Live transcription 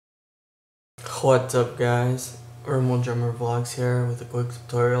What's up guys, Remote Drummer Vlogs here with a quick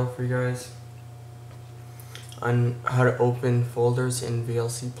tutorial for you guys on how to open folders in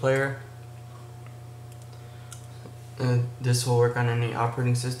VLC player. And this will work on any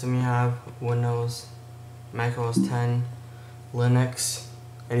operating system you have, Windows, Mac OS 10, Linux,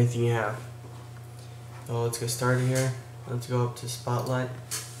 anything you have. So let's get started here. Let's go up to Spotlight,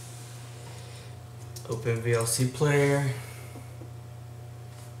 open VLC player.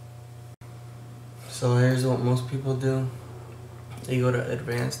 So here's what most people do. They go to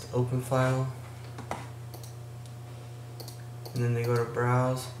Advanced, Open File, and then they go to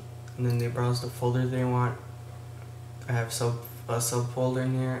Browse, and then they browse the folder they want. I have a subfolder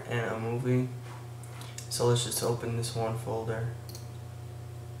in here and a movie. So let's just open this one folder.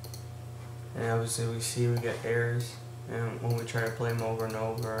 And obviously we get errors, and when we try to play them over and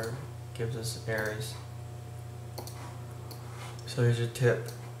over, it gives us errors. So here's your tip.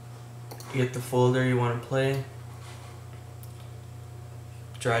 You get the folder you want to play,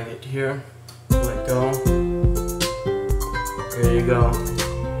 drag it here, let go, there you go.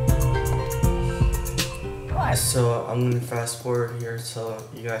 So I'm going to fast forward here so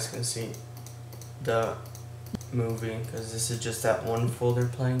you guys can see the movie, because this is just that one folder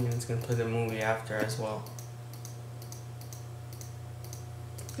playing and it's going to play the movie after as well.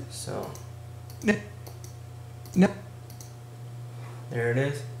 So no. There it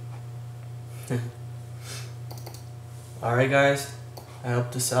is. Alright guys, I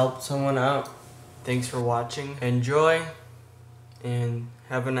hope this helped someone out. Thanks for watching. Enjoy and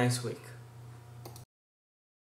have a nice week.